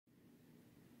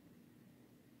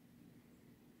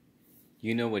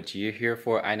You know what you're here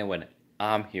for. I know what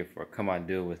I'm here for. Come on,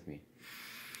 do it with me.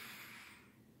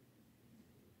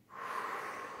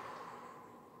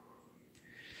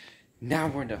 Now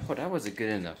we're in the... Oh, that wasn't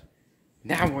good enough.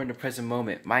 Now we're in the present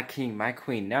moment. My king, my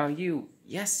queen. Now you,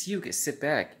 yes, you can sit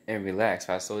back and relax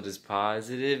while I sow this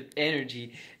positive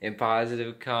energy and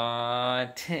positive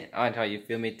content on how you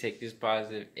feel me. Take this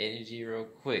positive energy real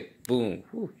quick. Boom.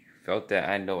 Whew, you felt that?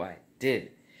 I know I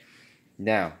did.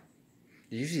 Now,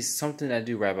 there's usually something I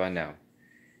do right about now.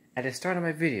 At the start of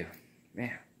my video,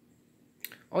 man.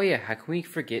 Oh yeah, how can we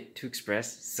forget to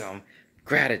express some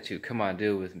gratitude? Come on,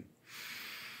 do it with me.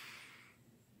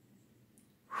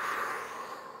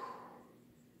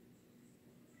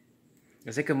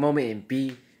 Let's take a moment and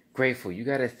be grateful. You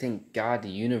gotta thank God, the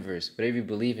universe, whatever you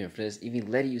believe in, for this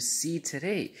even letting you see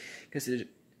today. Because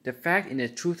the fact and the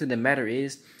truth of the matter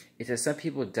is that some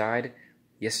people died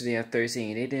yesterday on Thursday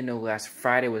and they didn't know last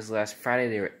Friday was the last Friday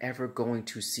they were ever going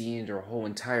to see in their whole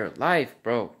entire life,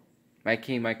 bro. My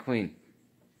king, my queen.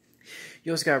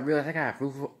 You also gotta realize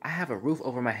I have a roof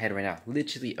over my head right now.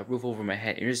 Literally a roof over my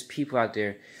head. And there's people out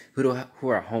there who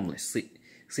are homeless,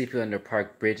 sleeping under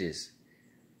park bridges.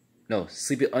 No,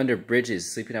 sleeping under bridges,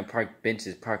 sleeping on park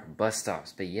benches, park bus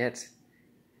stops. But yet,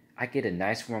 I get a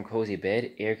nice warm cozy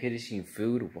bed, air conditioning,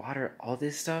 food, water, all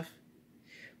this stuff.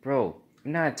 Bro,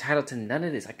 I'm not entitled to none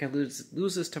of this. I can lose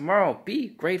this tomorrow. Be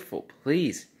grateful,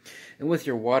 please. And with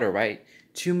your water, right?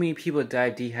 Too many people die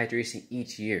of dehydration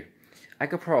each year. I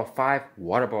could pour out 5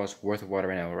 water bottles worth of water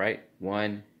right now, right?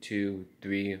 1, 2,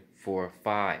 3, 4,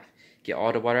 5. Get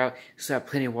all the water out. Still have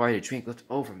plenty of water to drink left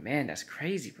over. Man, that's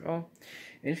crazy, bro.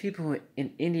 And people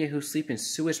in India who sleep in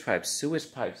sewage pipes,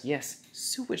 yes,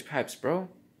 sewage pipes, bro.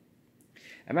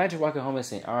 Imagine walking home and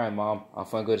saying, alright, mom, I'm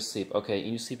gonna go to sleep. Okay,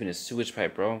 and you sleep in a sewage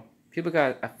pipe, bro. People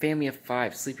got a family of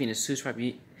 5 sleeping in a sewage pipe.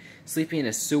 Sleeping in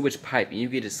a sewage pipe, and you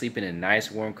get to sleep in a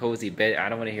nice, warm, cozy bed. I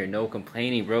don't want to hear no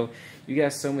complaining, bro. You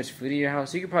got so much food in your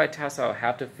house, you could probably toss out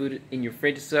half the food in your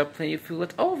fridge, still have plenty of food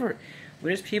left over. When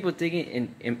there's people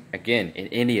digging in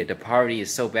India, the poverty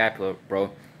is so bad,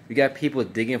 bro. We got people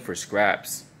digging for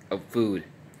scraps of food.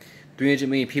 300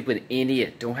 million people in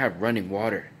India don't have running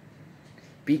water.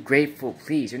 Be grateful,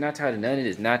 please. You're not tired of none of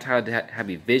this. Not tired to have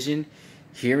a vision,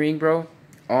 hearing, bro,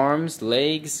 arms,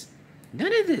 legs,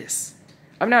 none of this.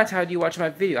 I'm not tired of you watching my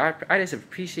video. I just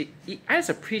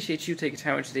appreciate you taking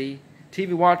time out today to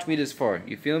even watch me this far.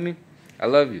 You feel me? I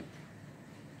love you.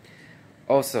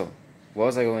 Also, what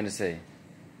was I going to say?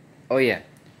 Oh yeah,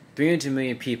 300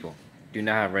 million people do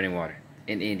not have running water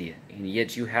in India, and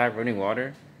yet you have running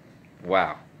water?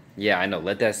 Wow. Yeah, I know.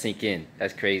 Let that sink in.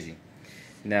 That's crazy.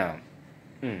 Now,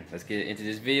 let's get into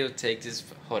this video. Take this.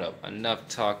 Hold up. Enough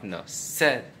talk. Enough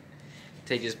said.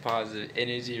 Take this positive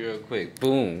energy real quick.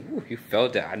 Boom. Ooh, you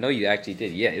felt that. I know you actually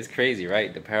did. Yeah, it's crazy,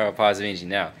 right? The power of positive energy.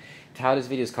 Now, the title of this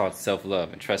video is called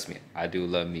Self-Love, and trust me, I do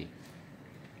love me.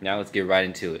 Now let's get right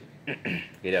into it.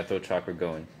 Get that throat chakra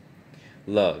going.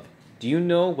 Love. Do you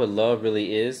know what love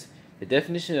really is? The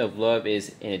definition of love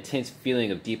is an intense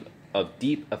feeling of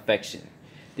deep affection.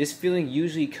 This feeling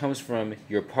usually comes from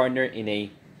your partner in a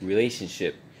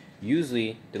relationship.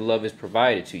 Usually, the love is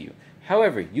provided to you.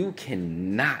 However, you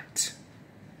cannot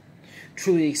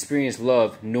truly experience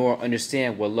love nor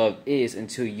understand what love is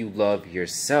until you love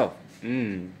yourself.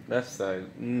 Left side,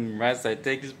 right side.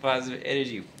 Take this positive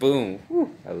energy. Boom.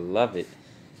 Whew, I love it.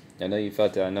 I know you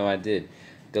felt that. I know I did.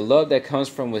 The love that comes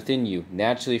from within you,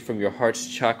 naturally from your heart's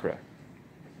chakra,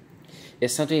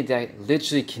 is something that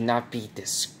literally cannot be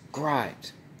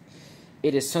described.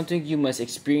 It is something you must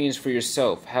experience for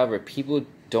yourself. However, people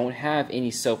don't have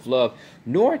any self-love,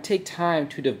 nor take time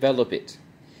to develop it,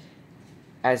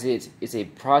 as it is a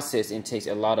process and takes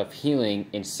a lot of healing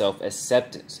and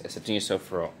self-acceptance. Accepting yourself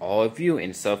for all of you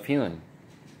and self-healing.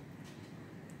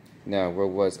 Now, where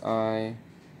was I?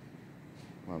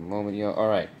 One moment, yo.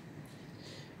 Alright.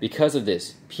 Because of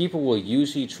this, people will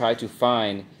usually try to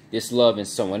find this love in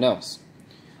someone else,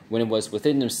 when it was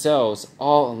within themselves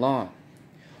all along.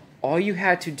 All you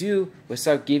had to do was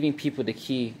start giving people the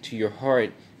key to your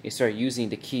heart and start using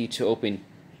the key to open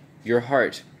your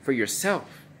heart for yourself.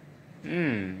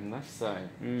 Left side.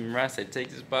 Right side. Take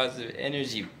this positive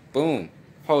energy. Boom.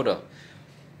 Hold up.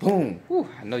 Boom. Whew.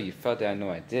 I know you felt that. I know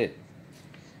I did.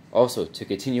 Also, to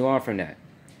continue on from that,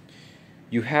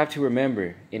 you have to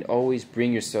remember and always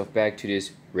bring yourself back to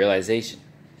this realization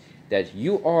that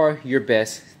you are your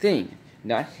best thing.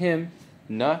 Not him,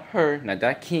 not her, not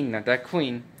that king, not that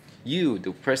queen. You,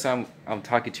 the person I'm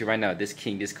talking to right now, this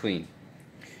king, this queen.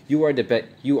 You are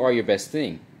your best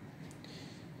thing.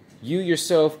 You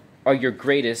yourself are your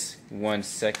greatest. 1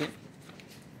 second.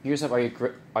 You yourself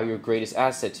are your greatest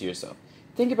asset to yourself.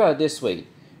 think about it this way.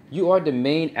 You are the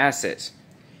main asset.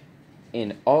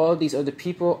 And all these other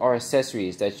people are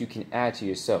accessories that you can add to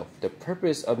yourself. The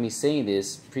purpose of me saying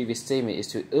this previous statement is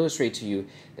to illustrate to you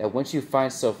that once you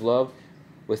find self-love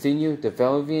within you,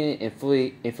 developing it and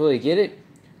fully get it,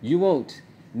 you won't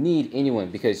need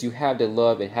anyone because you have the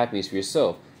love and happiness for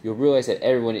yourself. You'll realize that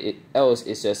everyone else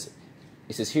is just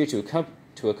here to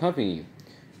accompany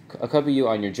you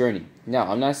on your journey.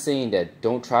 Now, I'm not saying that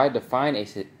don't try to find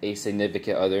a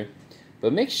significant other,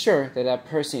 but make sure that that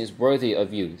person is worthy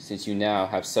of you since you now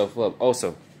have self-love.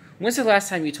 Also, when's the last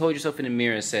time you told yourself in the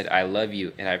mirror and said, I love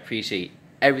you and I appreciate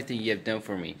everything you have done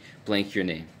for me? Blank your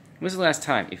name. When's the last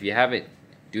time? If you haven't,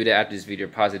 do that after this video.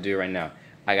 Pause it, do it right now.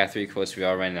 I got 3 quotes for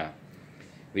y'all right now.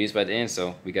 Video's about to end,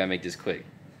 so we gotta make this quick.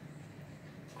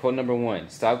 Quote number 1.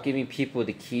 Stop giving people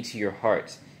the key to your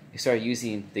heart. You start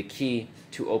using the key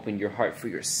to open your heart for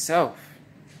yourself.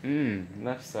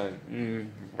 Left side.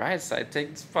 Right side.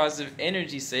 Take this positive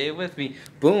energy. Say it with me.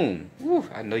 Boom. Woo,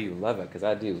 I know you love it because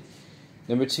I do.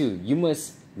 Number 2. You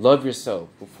must love yourself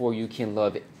before you can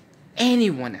love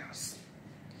anyone else.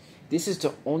 This is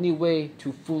the only way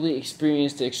to fully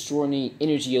experience the extraordinary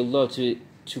energy of love,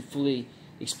 to fully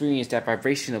experience that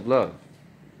vibration of love.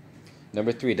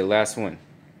 Number 3, the last one.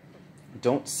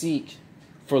 Don't seek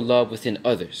for love within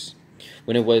others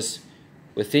when it was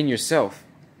within yourself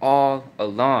all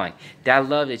along. That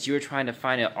love that you were trying to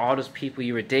find in all those people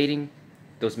you were dating,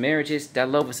 those marriages, that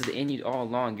love was in you all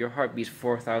along. Your heart beats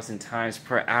 4,000 times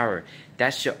per hour.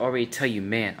 That should already tell you,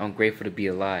 man, I'm grateful to be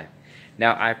alive.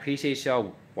 Now, I appreciate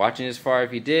y'all watching this far.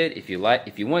 If you did, if you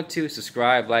want to,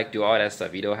 subscribe, like, do all that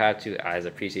stuff. You don't have to. I just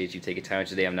appreciate you taking time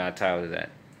today. I'm not entitled to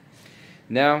that.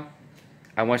 Now,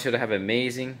 I want you to have an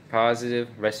amazing, positive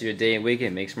rest of your day and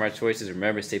weekend. Make smart choices.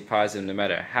 Remember, stay positive no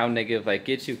matter how negative life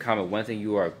gets you. Comment one thing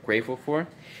you are grateful for.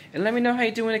 And let me know how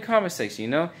you do in the comment section, you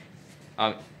know?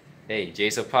 Hey,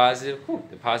 Jay's so positive. Whew,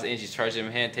 the positive energy is charged in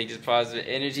my hand. Take this positive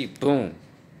energy. Boom.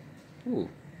 Whew.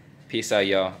 Peace out,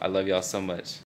 y'all. I love y'all so much.